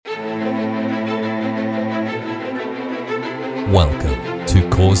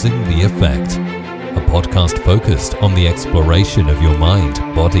Causing the Effect, a podcast focused on the exploration of your mind,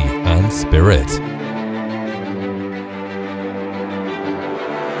 body, and spirit.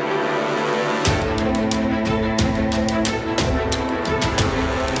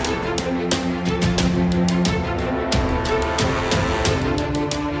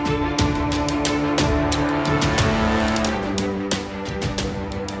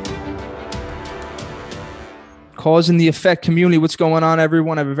 Causing the Effect community. What's going on,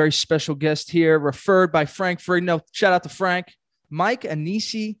 everyone? I have a very special guest here, referred by Frank Frigno. Shout out to Frank. Mike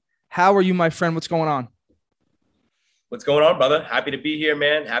Annese, how are you, my friend? What's going on? What's going on, brother? Happy to be here,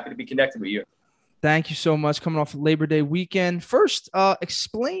 man. Happy to be connected with you. Thank you so much. Coming off Labor Day weekend. First,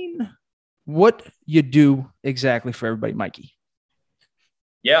 explain what you do exactly for everybody, Mikey.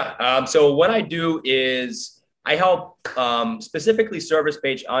 Yeah. So what I do is I help specifically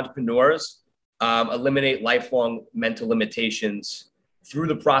service-based entrepreneurs eliminate lifelong mental limitations through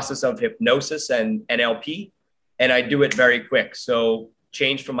the process of hypnosis and NLP. And I do it very quick. So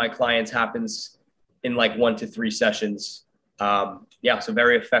change for my clients happens in like 1 to 3 sessions. So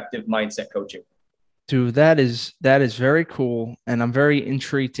very effective mindset coaching. Dude, that is very cool. And I'm very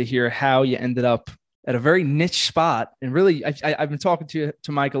intrigued to hear how you ended up at a very niche spot. And really, I've been talking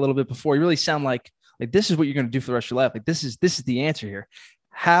to Mike a little bit before. You really sound like this is what you're going to do for the rest of your life. Like this is the answer here.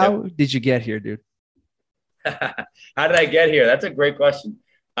 How did you get here, dude? How did I get here? That's a great question.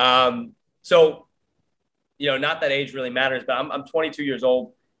 So, not that age really matters, but I'm 22 years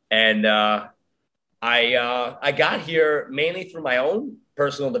old, and I got here mainly through my own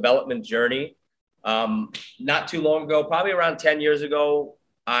personal development journey. Not too long ago, probably around 10 years ago,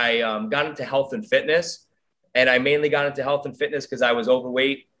 I got into health and fitness, and I mainly got into health and fitness because I was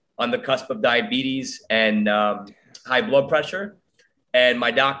overweight, on the cusp of diabetes and high blood pressure. And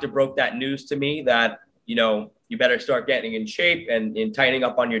my doctor broke that news to me that, you better start getting in shape and tightening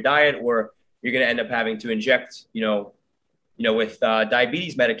up on your diet, or you're going to end up having to inject, with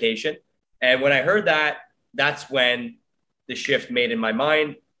diabetes medication. And when I heard that, that's when the shift made in my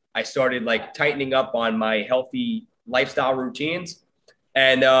mind. I started tightening up on my healthy lifestyle routines.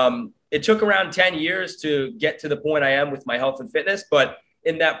 And it took around 10 years to get to the point I am with my health and fitness. But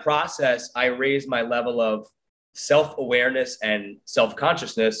in that process, I raised my level of self-awareness and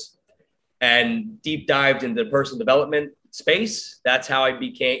self-consciousness and deep dived into the personal development space. That's how I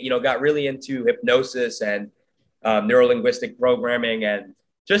became, got really into hypnosis and neuro-linguistic programming and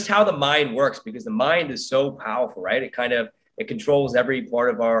just how the mind works, because the mind is so powerful, right? It controls every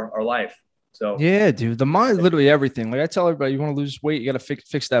part of our life. So yeah, dude, the mind is literally everything. Like I tell everybody, you want to lose weight, you got to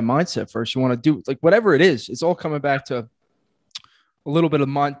fix that mindset first. You want to do whatever it is. It's all coming back to a little bit of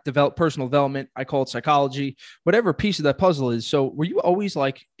mind personal development. I call it psychology, whatever piece of that puzzle is. So were you always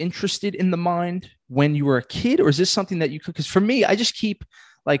interested in the mind when you were a kid, or is this something that you could, because for me, I just keep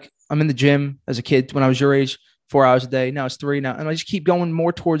I'm in the gym as a kid when I was your age, 4 hours a day. Now it's 3 now. And I just keep going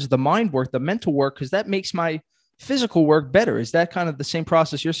more towards the mind work, the mental work, because that makes my physical work better. Is that kind of the same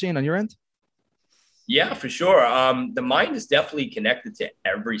process you're seeing on your end? Yeah, for sure. The mind is definitely connected to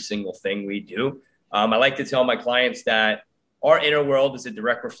every single thing we do. I like to tell my clients that our inner world is a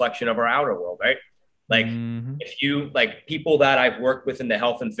direct reflection of our outer world, right? If you people that I've worked with in the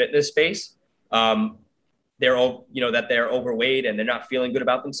health and fitness space, they're overweight and they're not feeling good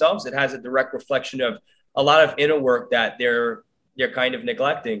about themselves. It has a direct reflection of a lot of inner work that they're kind of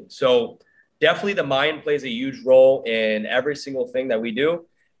neglecting. So definitely the mind plays a huge role in every single thing that we do.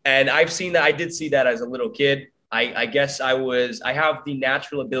 And I did see that as a little kid. I guess I have the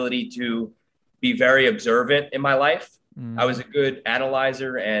natural ability to be very observant in my life. I was a good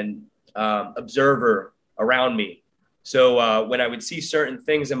analyzer and observer around me. So when I would see certain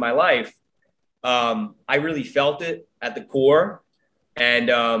things in my life, I really felt it at the core.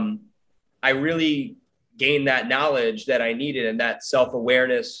 And I really gained that knowledge that I needed and that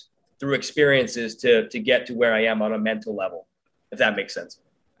self-awareness through experiences to get to where I am on a mental level, if that makes sense.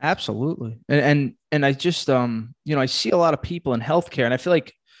 Absolutely. And I just, I see a lot of people in healthcare, and I feel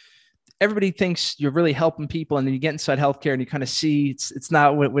like everybody thinks you're really helping people, and then you get inside healthcare and you kind of see it's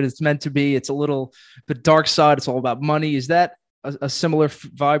not what it's meant to be. It's a little bit dark side. It's all about money. Is that a similar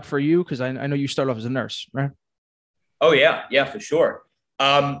vibe for you? Because I know you started off as a nurse, right? Oh yeah. Yeah, for sure.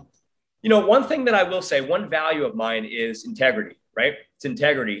 One thing that I will say, one value of mine is integrity, right? It's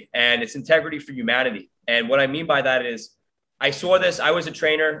integrity, and it's integrity for humanity. And what I mean by that is I saw this, I was a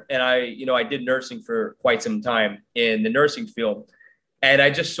trainer, and I did nursing for quite some time in the nursing field. And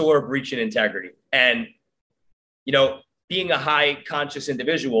I just saw a breach in integrity. And, being a high conscious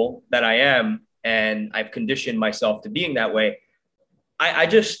individual that I am, and I've conditioned myself to being that way, I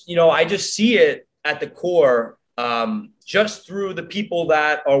just see it at the core just through the people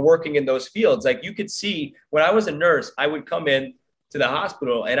that are working in those fields. Like you could see when I was a nurse, I would come in to the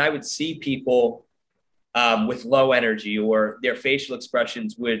hospital and I would see people with low energy, or their facial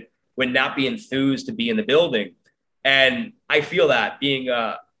expressions would not be enthused to be in the building. And I feel that being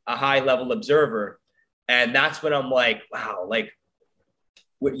a high level observer. And that's when I'm like, wow, like,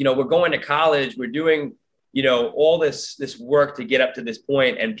 we're going to college, we're doing, all this work to get up to this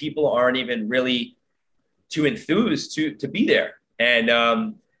point, and people aren't even really too enthused to be there. And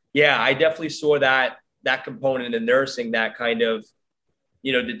I definitely saw that component in nursing that kind of,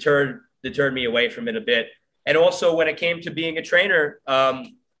 deterred me away from it a bit. And also when it came to being a trainer,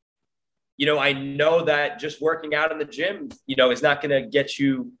 I know that just working out in the gym, is not going to get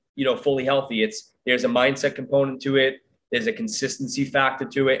you, fully healthy. There's a mindset component to it. There's a consistency factor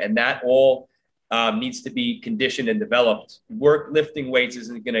to it. And that all needs to be conditioned and developed. Lifting weights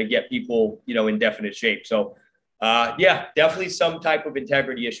isn't going to get people, in definite shape. So definitely some type of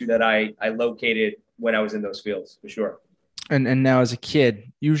integrity issue that I located when I was in those fields, for sure. And now as a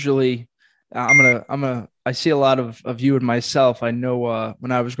kid, usually I see a lot of you and myself. I know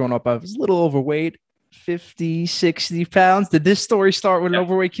when I was growing up, I was a little overweight, 50, 60 pounds. Did this story start with an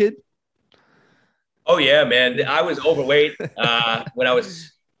overweight kid? Oh yeah, man. I was overweight when I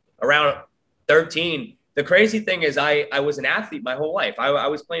was around 13. The crazy thing is I was an athlete my whole life. I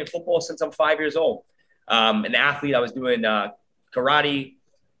was playing football since I'm 5 years old. An athlete. I was doing karate,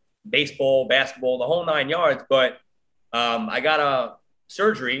 baseball, basketball, the whole 9 yards. But I got a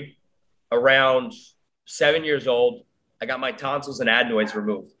surgery around 7 years old. I got my tonsils and adenoids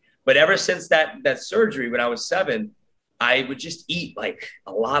removed. But ever since that surgery, when I was 7, I would just eat like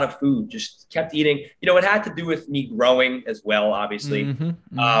a lot of food, just kept eating. It had to do with me growing as well, obviously.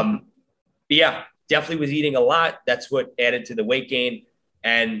 But yeah, definitely was eating a lot. That's what added to the weight gain.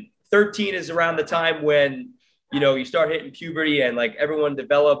 And 13 is around the time when, you start hitting puberty and like everyone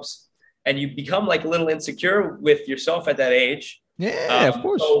develops and you become like a little insecure with yourself at that age. Yeah, of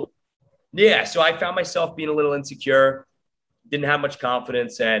course. So I found myself being a little insecure, didn't have much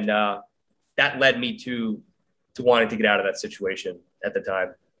confidence. And that led me to wanting to get out of that situation at the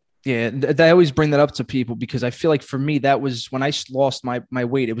time. Yeah, I always bring that up to people because I feel like for me, that was when I lost my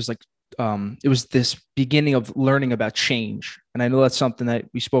weight. It was like, it was this beginning of learning about change. And I know that's something that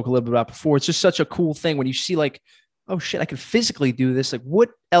we spoke a little bit about before. It's just such a cool thing when you see like, oh shit, I can physically do this. Like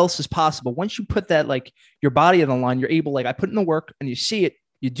what else is possible? Once you put that, like your body on the line, you're able, like I put in the work and you see it,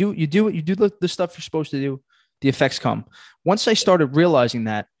 you do the stuff you're supposed to do. The effects come. Once I started realizing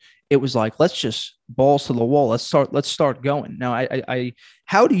that, it was like, let's just balls to the wall. Let's start going. Now,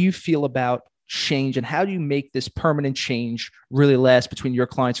 how do you feel about change and how do you make this permanent change really last between your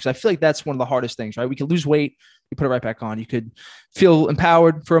clients? Because I feel like that's one of the hardest things, right? We can lose weight, you put it right back on. You could feel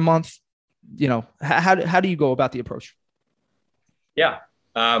empowered for a month. How do you go about the approach? Yeah.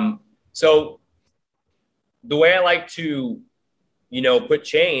 So the way I like to, put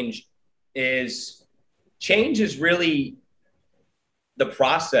change is really the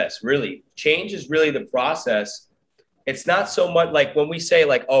process. Really, change is really the process. It's not so much like when we say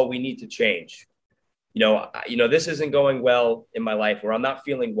like, oh, we need to change, this isn't going well in my life, or I'm not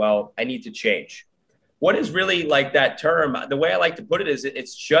feeling well, I need to change. What is really like that term? The way I like to put it is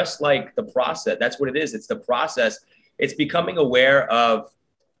it's just like the process. That's what it is. It's the process. It's becoming aware of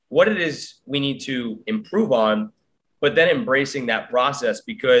what it is we need to improve on, but then embracing that process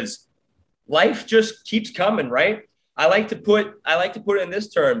because life just keeps coming, right? I like to put it in this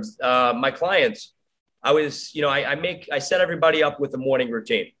terms. My clients, I set everybody up with a morning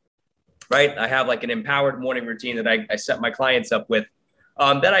routine, right? I have like an empowered morning routine that I set my clients up with.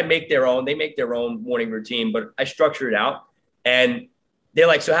 Then I make their own. They make their own morning routine, but I structure it out. And they're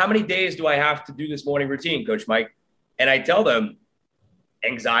like, so how many days do I have to do this morning routine, Coach Mike? And I tell them,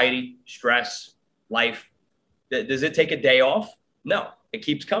 anxiety, stress, life. Does it take a day off? No. It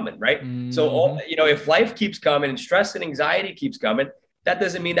keeps coming, right? Mm-hmm. So, if life keeps coming and stress and anxiety keeps coming, that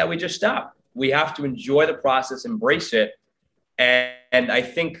doesn't mean that we just stop. We have to enjoy the process, embrace it, and I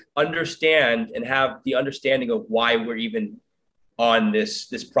think understand and have the understanding of why we're even on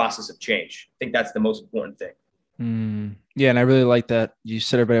this process of change. I think that's the most important thing. Yeah, and I really like that you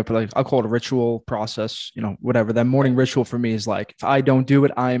set everybody up like I'll call it a ritual process, whatever. That morning ritual for me is like if I don't do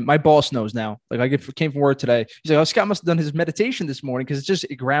it, my boss knows now. Like came from work today. He's like, oh, Scott must have done his meditation this morning because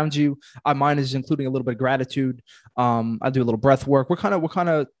it grounds you. Mine is including a little bit of gratitude. I do a little breath work. What kind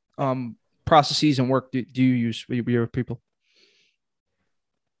of processes and work do you use with your people?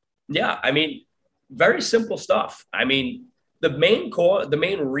 Yeah, very simple stuff. The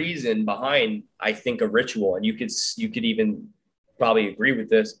main reason behind, I think, a ritual, and you could even probably agree with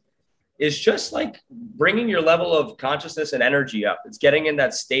this, is just like bringing your level of consciousness and energy up. It's getting in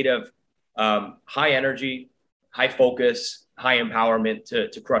that state of high energy, high focus, high empowerment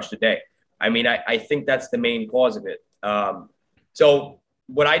to crush the day. I mean, I think that's the main cause of it. So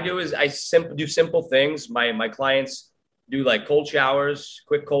what I do is I do simple things. My clients do like cold showers,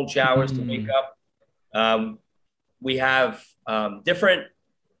 quick cold showers to wake up. We have different,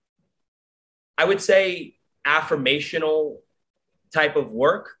 I would say, affirmational type of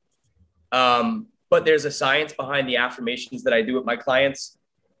work. But there's a science behind the affirmations that I do with my clients.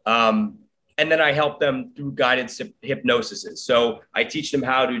 And then I help them through guided hypnosis. So I teach them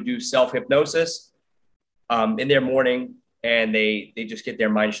how to do self-hypnosis in their morning, and they just get their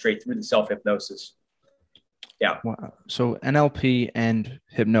mind straight through the self-hypnosis. Yeah. Wow. So NLP and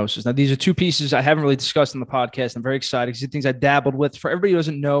hypnosis. Now, these are two pieces I haven't really discussed on the podcast. I'm very excited because the things I dabbled with. For everybody who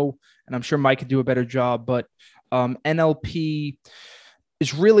doesn't know, and I'm sure Mike could do a better job, but NLP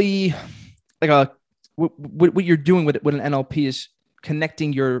is really like what you're doing with an NLP is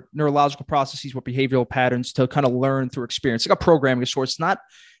connecting your neurological processes with behavioral patterns to kind of learn through experience. It's like a programming of sorts. It's not,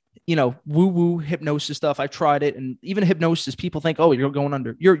 woo-woo hypnosis stuff. I've tried it. And even hypnosis, people think, oh, you're going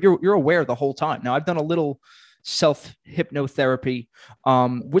under. You're aware the whole time. Now, I've done a little self-hypnotherapy.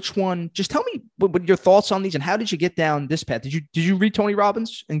 Which one? Just tell me what your thoughts on these and how did you get down this path? Did you read Tony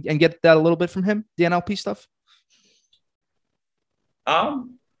Robbins and get that a little bit from him, the NLP stuff? How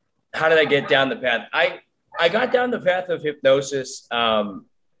did I get down the path? I got down the path of hypnosis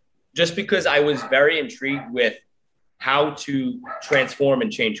just because I was very intrigued with how to transform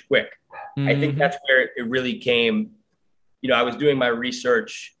and change quick. Mm-hmm. I think that's where it really came. I was doing my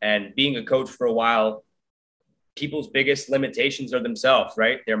research and being a coach for a while. People's biggest limitations are themselves,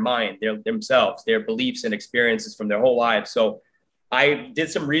 right? Their mind, themselves, their beliefs and experiences from their whole lives. So I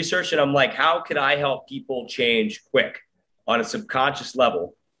did some research and I'm like, how could I help people change quick on a subconscious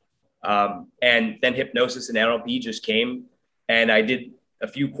level? And then hypnosis and NLP just came, and I did a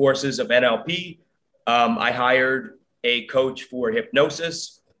few courses of NLP. I hired a coach for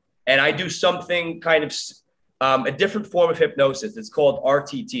hypnosis, and I do something kind of a different form of hypnosis. It's called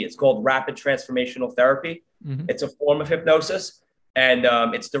RTT. It's called Rapid Transformational Therapy. Mm-hmm. It's a form of hypnosis, and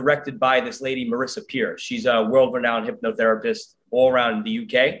it's directed by this lady, Marissa Peer. She's a world-renowned hypnotherapist all around the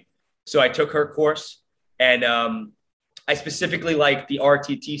UK. So I took her course, and I specifically like the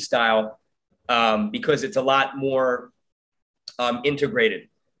RTT style because it's a lot more integrated.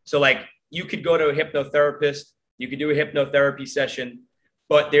 So like you could go to a hypnotherapist, you could do a hypnotherapy session,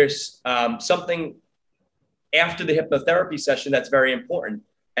 but there's something after the hypnotherapy session that's very important.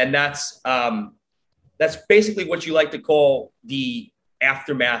 And that's basically what you like to call the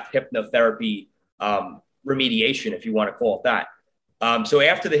aftermath hypnotherapy remediation, if you want to call it that. So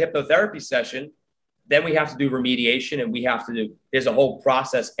after the hypnotherapy session, then we have to do remediation, and there's a whole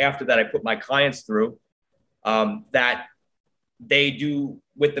process after that I put my clients through that they do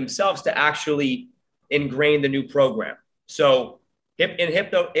with themselves to actually ingrain the new program. So in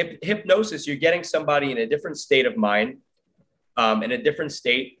hypnosis, you're getting somebody in a different state of mind, in a different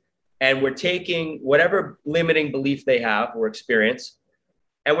state, and we're taking whatever limiting belief they have or experience,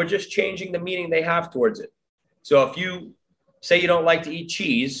 and we're just changing the meaning they have towards it. So if you say you don't like to eat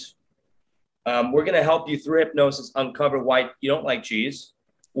cheese, we're going to help you through hypnosis uncover why you don't like cheese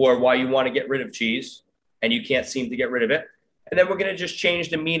or why you want to get rid of cheese and you can't seem to get rid of it. And then we're going to just change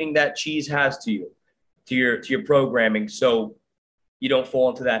the meaning that cheese has to you, to your programming, so you don't fall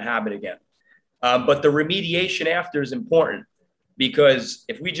into that habit again. But the remediation after is important, because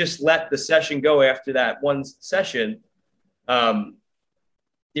if we just let the session go after that one session,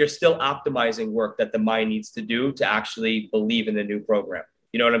 there's still optimizing work that the mind needs to do to actually believe in the new program.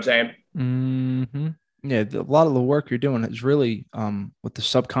 You know what I'm saying? Mm-hmm. Yeah, a lot of the work you're doing is really with the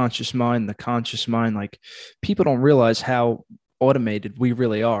subconscious mind, the conscious mind. Like, people don't realize how automated we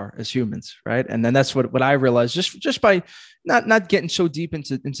really are as humans, right? And then that's what I realized just by not getting so deep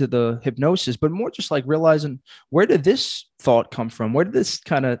into the hypnosis, but more just like realizing, where did this thought come from? Where did this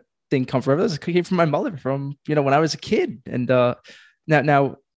kind of thing come from? It came from my mother, from when I was a kid. And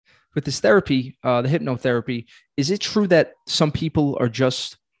now with this therapy, the hypnotherapy, is it true that some people are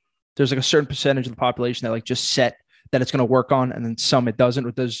just, there's like a certain percentage of the population that like just set that it's going to work on, and then some it doesn't?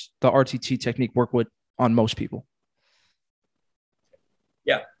 Or does the RTT technique work on most people?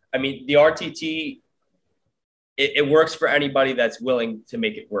 Yeah. I mean, the RTT, it works for anybody that's willing to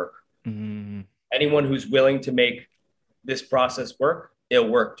make it work. Mm-hmm. Anyone who's willing to make this process work, it'll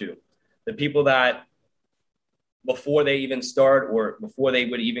work too. The people that before they even start or before they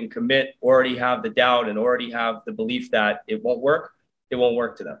would even commit already have the doubt and already have the belief that it won't work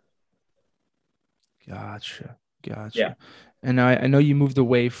to them. Gotcha. Yeah. And I know you moved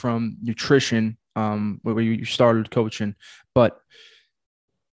away from nutrition, where you started coaching, but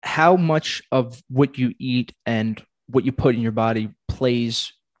how much of what you eat and what you put in your body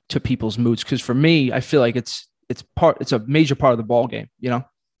plays to people's moods? Because for me, I feel like it's a major part of the ball game, you know?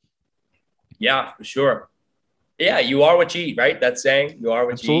 Yeah, for sure. Yeah, you are what you eat, right? That saying, you are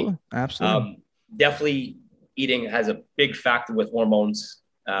what you eat. Absolutely. Absolutely. Definitely eating has a big factor with hormones.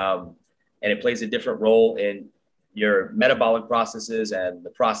 And it plays a different role in your metabolic processes and the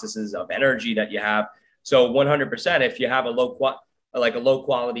processes of energy that you have. So 100%, if you have a low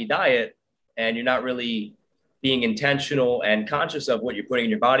quality diet and you're not really being intentional and conscious of what you're putting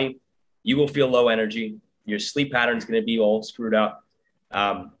in your body, you will feel low energy. Your sleep pattern is going to be all screwed up.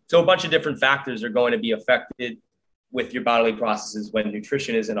 So a bunch of different factors are going to be affected with your bodily processes when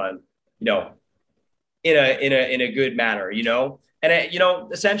nutrition isn't on, you know, in a good manner, you know. And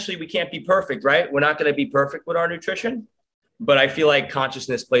essentially, we can't be perfect, right? We're not going to be perfect with our nutrition, but I feel like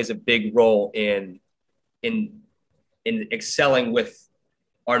consciousness plays a big role in excelling with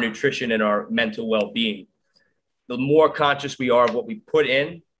our nutrition and our mental well-being. The more conscious we are of what we put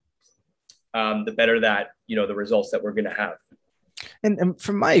in, the better that the results that we're going to have. And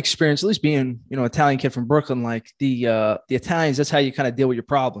from my experience, at least being, Italian kid from Brooklyn, like the Italians, that's how you kind of deal with your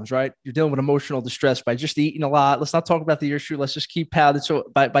problems, right? You're dealing with emotional distress by just eating a lot. Let's not talk about the issue. Let's just keep pounding.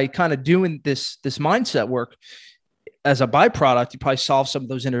 So by kind of doing this mindset work as a byproduct, you probably solve some of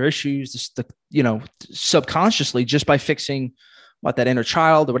those inner issues, subconsciously, just by fixing that inner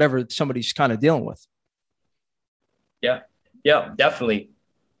child or whatever somebody's kind of dealing with. Yeah, definitely.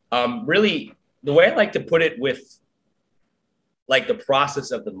 Really, the way I like to put it with like the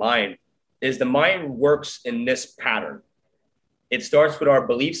process of the mind is the mind works in this pattern. It starts with our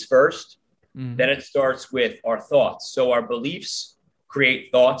beliefs first, then it starts with our thoughts. So our beliefs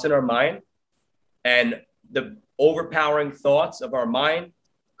create thoughts in our mind, and the overpowering thoughts of our mind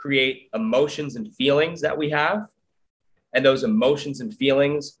create emotions and feelings that we have. And those emotions and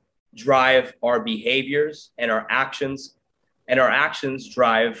feelings drive our behaviors and our actions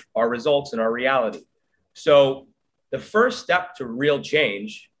drive our results and our reality. So the first step to real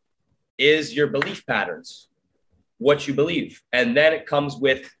change is your belief patterns, what you believe. And then it comes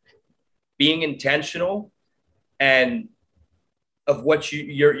with being intentional and of what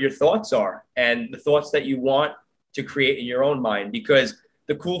your thoughts are and the thoughts that you want to create in your own mind. Because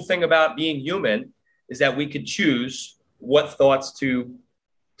the cool thing about being human is that we could choose what thoughts to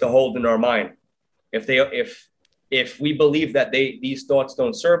hold in our mind. If we believe that these thoughts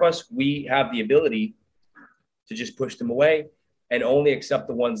don't serve us, we have the ability to just push them away and only accept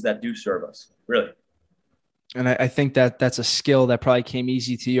the ones that do serve us, really. And I think that's a skill that probably came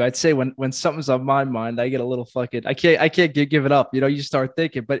easy to you. I'd say when something's on my mind, I get a little fucking, I can't give it up. You start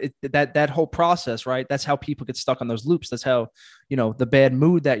thinking, but that whole process, right? That's how people get stuck on those loops. That's how, the bad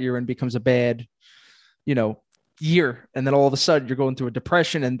mood that you're in becomes a bad, year. And then all of a sudden you're going through a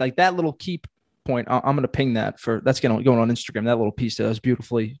depression, and like that little key point, I'm going to ping that's going on Instagram. That little piece that was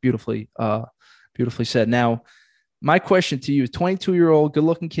beautifully said. Now, my question to you, 22-year-old, good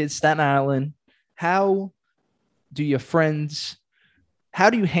looking kid, Staten Island, how do you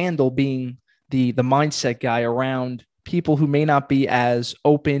handle being the mindset guy around people who may not be as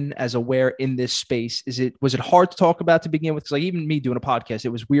open, as aware in this space? Was it hard to talk about to begin with? Because like even me doing a podcast, it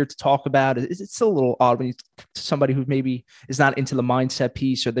was weird to talk about. It's still a little odd when you somebody who maybe is not into the mindset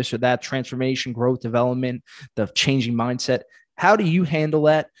piece or this or that, transformation, growth, development, the changing mindset. How do you handle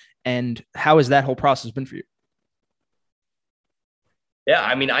that? And how has that whole process been for you? Yeah,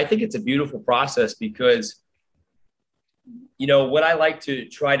 I mean, I think it's a beautiful process because what I like to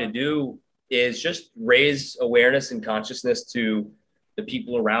try to do is just raise awareness and consciousness to the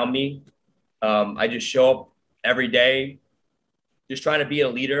people around me. I just show up every day, just trying to be a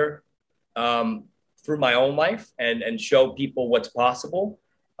leader through my own life and show people what's possible,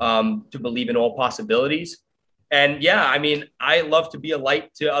 to believe in all possibilities. And yeah, I mean, I love to be a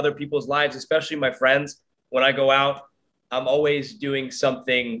light to other people's lives, especially my friends. When I go out, I'm always doing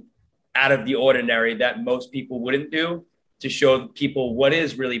something out of the ordinary that most people wouldn't do, to show people what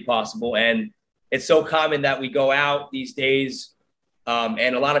is really possible. And it's so common that we go out these days,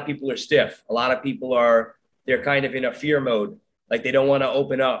 and a lot of people are stiff. A lot of people they're kind of in a fear mode. Like they don't want to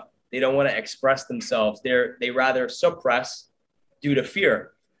open up. They don't want to express themselves. They rather suppress due to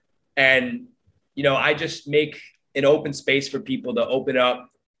fear. And, I just make an open space for people to open up,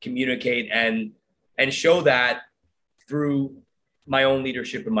 communicate, and show that through my own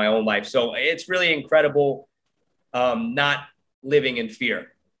leadership in my own life. So it's really incredible, not living in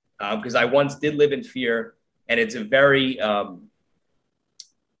fear, because I once did live in fear, and it's a very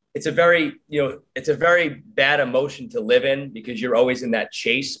it's a very, it's a very bad emotion to live in because you're always in that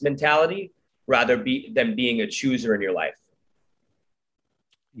chase mentality than being a chooser in your life.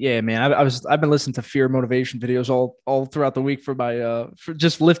 Yeah, man. I've been listening to fear motivation videos all throughout the week for my for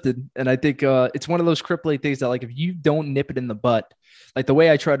just lifted, and I think it's one of those crippling things that like if you don't nip it in the butt, like the way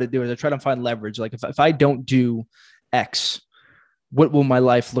I try to do it, I try to find leverage. Like if I don't do X, what will my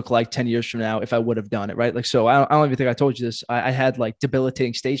life look like 10 years from now if I would have done it, right? Like, so I don't even think I told you this. I had like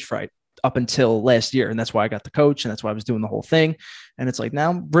debilitating stage fright up until last year. And that's why I got the coach. And that's why I was doing the whole thing. And it's like, now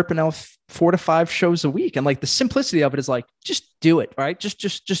I'm ripping out 4 to 5 shows a week. And like the simplicity of it is like, just do it, right?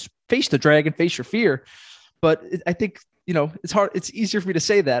 Just face the dragon, face your fear. But I think, it's hard. It's easier for me to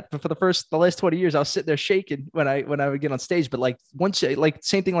say that. But for the last 20 years, I was sitting there shaking when I would get on stage. But like once, like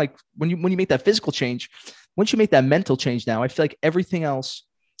same thing, like when you make that physical change, once you make that mental change now, I feel like everything else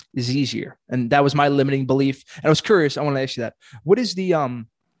is easier. And that was my limiting belief. And I was curious. I want to ask you that. What is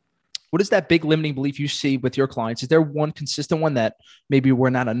that big limiting belief you see with your clients? Is there one consistent one that maybe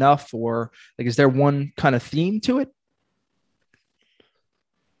we're not enough, or like, is there one kind of theme to it?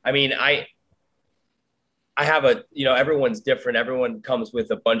 I mean, I have everyone's different. Everyone comes with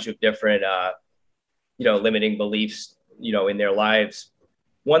a bunch of different, limiting beliefs, in their lives.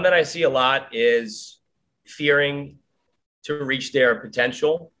 One that I see a lot is fearing to reach their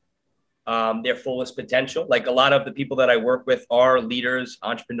potential, their fullest potential. Like a lot of the people that I work with are leaders,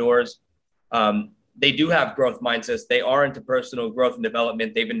 entrepreneurs. They do have growth mindsets. They are into personal growth and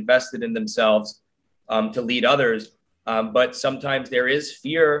development. They've invested in themselves to lead others. But sometimes there is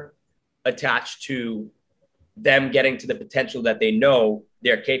fear attached to them getting to the potential that they know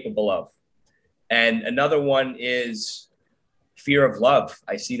they're capable of. And another one is fear of love.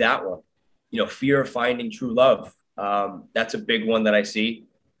 I see that one, fear of finding true love. That's a big one that I see.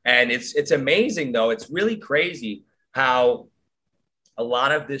 And it's amazing though. It's really crazy how a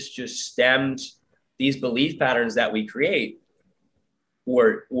lot of this just stems, these belief patterns that we create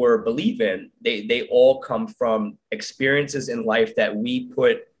or believe in, they all come from experiences in life that we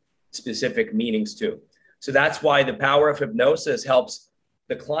put specific meanings to. So that's why the power of hypnosis helps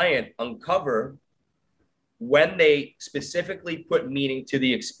the client uncover when they specifically put meaning to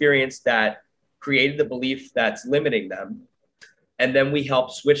the experience that created the belief that's limiting them. And then we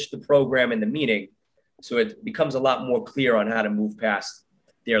help switch the program and the meaning so it becomes a lot more clear on how to move past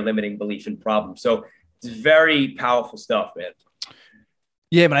their limiting belief and problem. So it's very powerful stuff, man.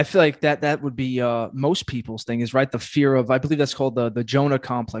 Yeah, but I feel like that would be most people's thing is, right? The fear of, I believe that's called the Jonah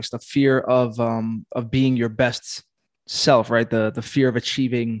complex, the fear of being your best self, right? The fear of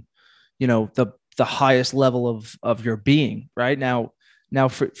achieving, the highest level of your being, right? Now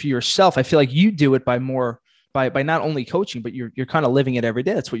for yourself, I feel like you do it by not only coaching, but you're kind of living it every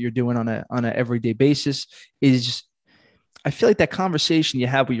day. That's what you're doing on a everyday basis. Is I feel like that conversation you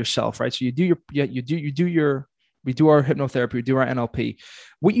have with yourself, right? So we do our hypnotherapy, we do our NLP.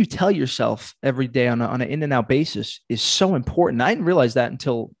 What you tell yourself every day on an in and out basis is so important. I didn't realize that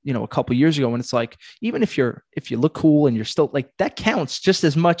until, a couple of years ago, when it's like, even if you look cool and you're still like, that counts just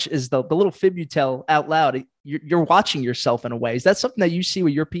as much as the little fib you tell out loud. You're watching yourself in a way. Is that something that you see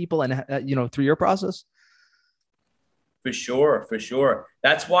with your people and, through your process? For sure.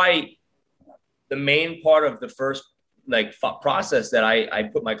 That's why the main part of the first process that I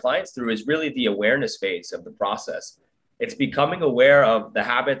put my clients through is really the awareness phase of the process. It's becoming aware of the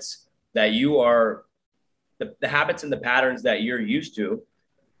habits that you are, the habits and the patterns that you're used to,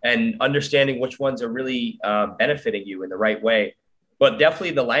 and understanding which ones are really benefiting you in the right way. But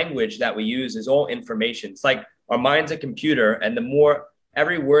definitely the language that we use is all information. It's like our mind's a computer, and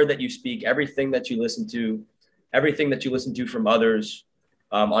every word that you speak, everything that you listen to from others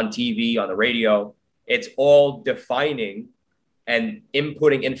on TV, on the radio, it's all defining and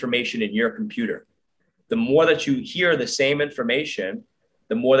inputting information in your computer. The more that you hear the same information,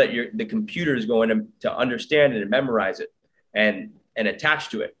 the more that the computer is going to understand it and memorize it and attach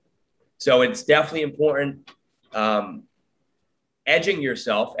to it. So it's definitely important edging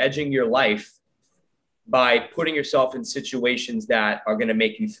your life by putting yourself in situations that are going to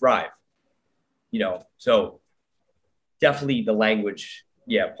make you thrive. So definitely the language,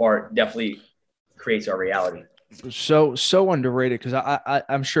 part definitely creates our reality. So underrated, because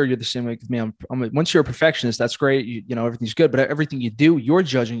I'm sure you're the same way with me. Once you're a perfectionist, that's great. You know everything's good, but everything you do, you're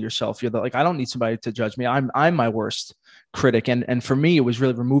judging yourself. You're like, I don't need somebody to judge me. I'm my worst critic, and for me, it was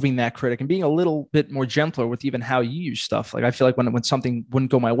really removing that critic and being a little bit more gentler with even how you use stuff. Like I feel like when something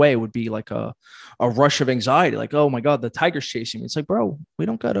wouldn't go my way, it would be like a rush of anxiety. Like, oh my God, the tiger's chasing me. It's like, bro, we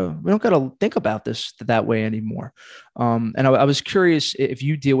don't gotta think about this that way anymore. And I was curious if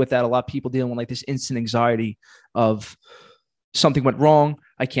you deal with that. A lot of people dealing with like this instant anxiety of something went wrong,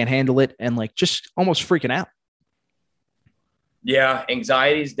 I can't handle it, and like just almost freaking out. Yeah,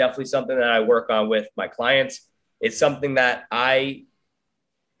 anxiety is definitely something that I work on with my clients. It's something that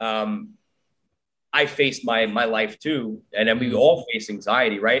um, I face my life too, and then we all face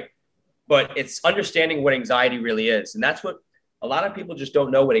anxiety, right? But it's understanding what anxiety really is, and that's what a lot of people just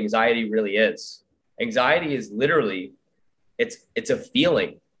don't know what anxiety really is. Anxiety is literally it's a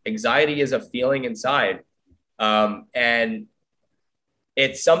feeling. Anxiety is a feeling inside, and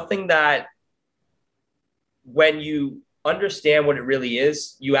it's something that when you understand what it really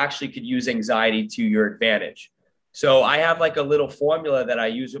is, you actually could use anxiety to your advantage. So I have like a little formula that I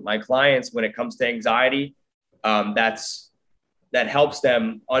use with my clients when it comes to anxiety. That helps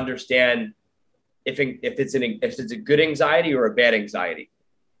them understand if it's a good anxiety or a bad anxiety.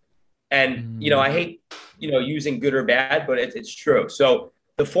 And I hate using good or bad, but it's true. So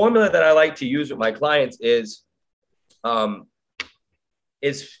the formula that I like to use with my clients um,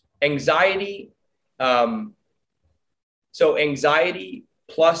 is anxiety. So anxiety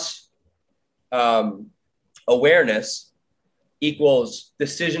plus awareness equals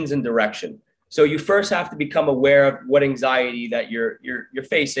decisions and direction. So you first have to become aware of what anxiety that you're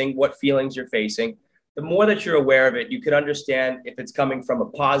facing, what feelings you're facing. The more that you're aware of it, you can understand if it's coming from a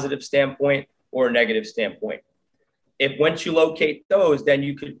positive standpoint or a negative standpoint. If once you locate those, then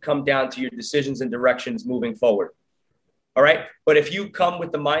you could come down to your decisions and directions moving forward. All right. But if you come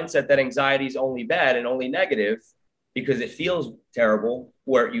with the mindset that anxiety is only bad and only negative because it feels terrible,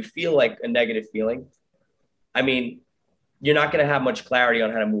 or you feel like a negative feeling, I mean, you're not going to have much clarity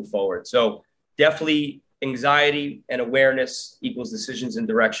on how to move forward. So definitely anxiety and awareness equals decisions and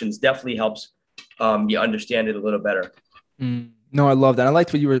directions definitely helps you understand it a little better. No, I love that. I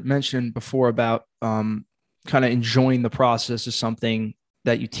liked what you were mentioning before about kind of enjoying the process is something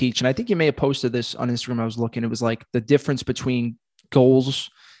that you teach. And I think you may have posted this on Instagram. I was looking, it was like the difference between goals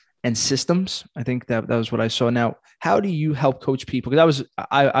and systems. I think that was what I saw. Now, how do you help coach people? Because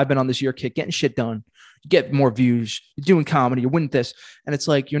I've been on this year kick, getting shit done, you get more views, you're doing comedy, you're winning this. And it's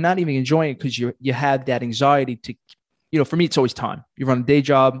like, you're not even enjoying it because you had that anxiety to, for me, it's always time. You run a day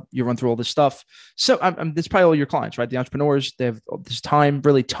job, you run through all this stuff. So it's probably all your clients, right? The entrepreneurs, they have this time.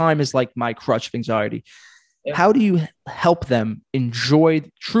 Really, time is like my crutch of anxiety. Yeah. How do you help them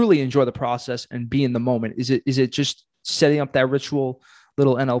truly enjoy the process and be in the moment? Is it just setting up that ritual,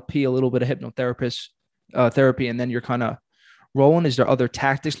 little NLP, a little bit of hypnotherapist therapy, and then you're kind of rolling? Is there other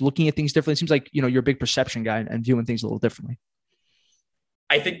tactics, looking at things differently? It seems like, you're a big perception guy and viewing things a little differently.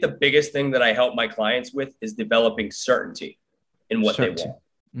 I think the biggest thing that I help my clients with is developing certainty in what they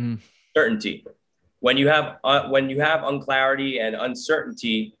want. Certainty. When you have unclarity and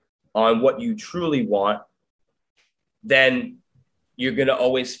uncertainty on what you truly want, then you're going to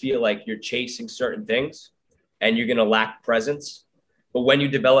always feel like you're chasing certain things and you're going to lack presence. But when you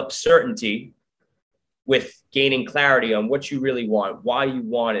develop certainty with gaining clarity on what you really want, why you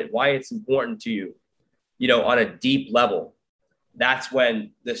want it, why it's important to you, on a deep level, that's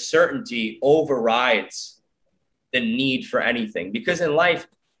when the certainty overrides the need for anything. Because in life,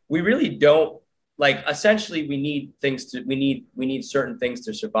 we really don't essentially we need certain things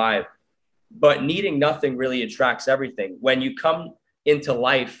to survive, but needing nothing really attracts everything. When you come into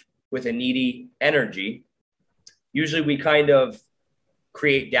life with a needy energy, usually we kind of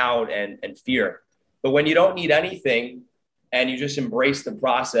create doubt and fear. But when you don't need anything and you just embrace the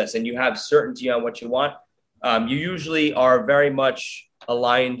process and you have certainty on what you want, you usually are very much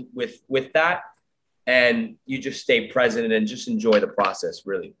aligned with that, and you just stay present and just enjoy the process,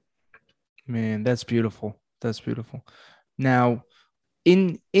 really. Man, that's beautiful. That's beautiful. Now,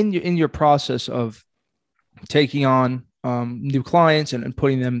 in your process of taking on new clients and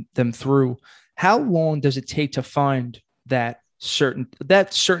putting them through, how long does it take to find that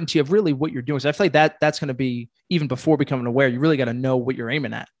certainty of really what you're doing? So I feel like that's going to be, even before becoming aware, you really got to know what you're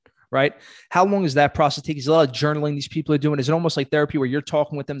aiming at, right? How long does that process take? Is a lot of journaling these people are doing? Is it almost like therapy where you're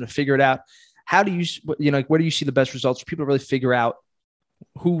talking with them to figure it out? How do you where do you see the best results for people to really figure out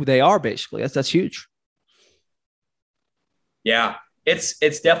who they are? Basically, that's huge. Yeah, it's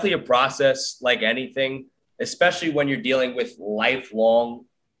definitely a process like anything, especially when you're dealing with lifelong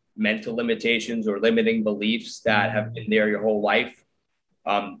mental limitations or limiting beliefs that have been there your whole life,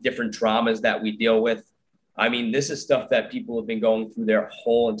 different traumas that we deal with. I mean, this is stuff that people have been going through their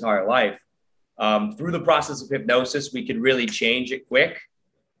whole entire life. Through the process of hypnosis, we could really change it quick.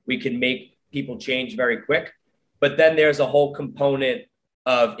 We can make people change very quick. But then there's a whole component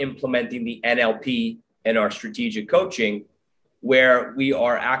of implementing the NLP in our strategic coaching, where we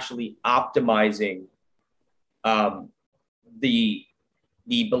are actually optimizing the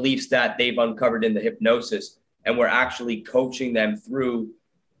beliefs that they've uncovered in the hypnosis and we're actually coaching them through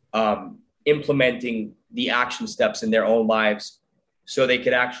implementing the action steps in their own lives so they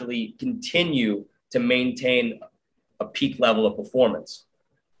could actually continue to maintain a peak level of performance.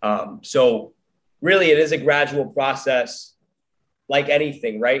 So really it is a gradual process, like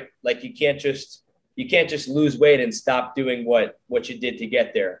anything, right? Like you can't just lose weight and stop doing what you did to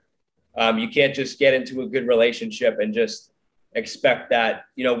get there. You can't just get into a good relationship and just expect that,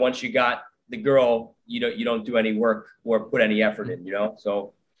 once you got the girl, you don't do any work or put any effort in,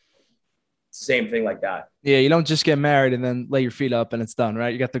 so same thing like that. Yeah, you don't just get married and then lay your feet up and it's done,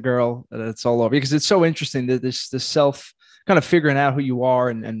 right? You got the girl, it's all over. Because it's so interesting that this self kind of figuring out who you are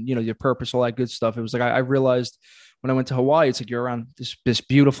and your purpose, all that good stuff. It was like I realized when I went to Hawaii, it's like you're around this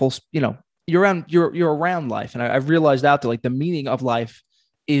beautiful, you're around life, and I realized out there like the meaning of life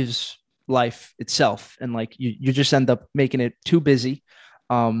is life itself, and like you just end up making it too busy,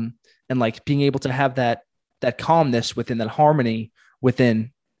 and like being able to have that calmness within, that harmony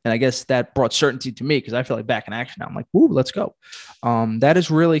within. And I guess that brought certainty to me because I feel like back in action now. I'm like, ooh, let's go. That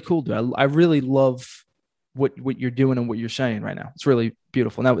is really cool, dude. I really love what you're doing and what you're saying right now. It's really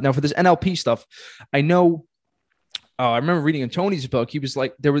beautiful. Now for this NLP stuff, I know, I remember reading in Tony's book, he was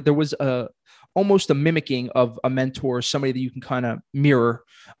like, there was almost a mimicking of a mentor, somebody that you can kind of mirror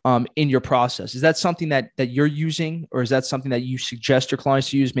in your process. Is that something that you're using, or is that something that you suggest your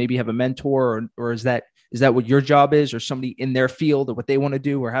clients to use? Maybe have a mentor, or is that what your job is, or somebody in their field, or what they want to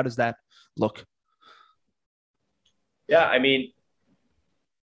do, or how does that look? Yeah, I mean,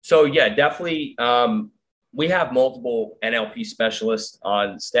 so yeah, definitely. We have multiple NLP specialists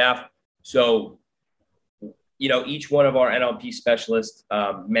on staff. So, each one of our NLP specialists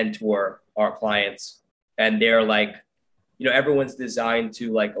mentor our clients, and they're like, everyone's designed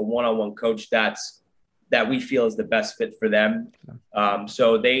to like a one-on-one coach that we feel is the best fit for them.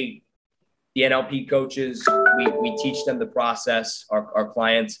 So the NLP coaches, we teach them the process, our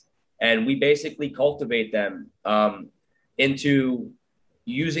clients, and we basically cultivate them into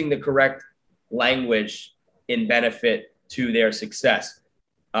using the correct language in benefit to their success.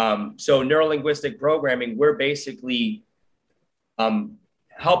 So neuro-linguistic programming, we're basically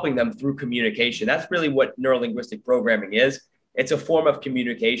helping them through communication. That's really what neuro-linguistic programming is. It's a form of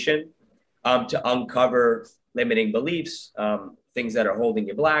communication to uncover limiting beliefs, things that are holding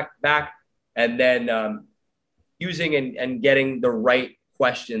you back, and then using and getting the right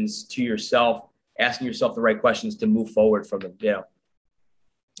questions to yourself, asking yourself the right questions to move forward from them.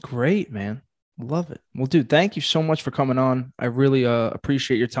 Great, man. Love it. Well, dude, thank you so much for coming on. I really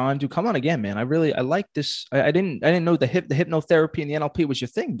appreciate your time. Dude, come on again, man. I like this. I didn't know the hypnotherapy and the NLP was your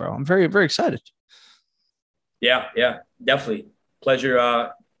thing, bro. I'm very, very excited. Yeah, definitely.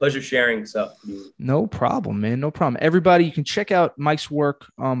 Pleasure sharing stuff. No problem, man. No problem. Everybody, you can check out Mike's work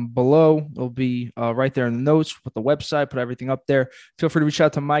below. It'll be right there in the notes with the website, put everything up there. Feel free to reach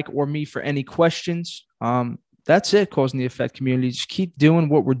out to Mike or me for any questions. That's it, Cause and the Effect community. Just keep doing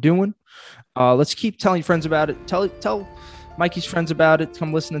what we're doing. Let's keep telling your friends about it. Tell Mikey's friends about it.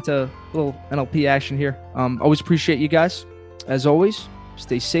 Come listening to a little NLP action here. Always appreciate you guys. As always,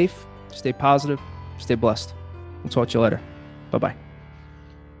 stay safe, stay positive, stay blessed. We'll talk to you later. Bye-bye.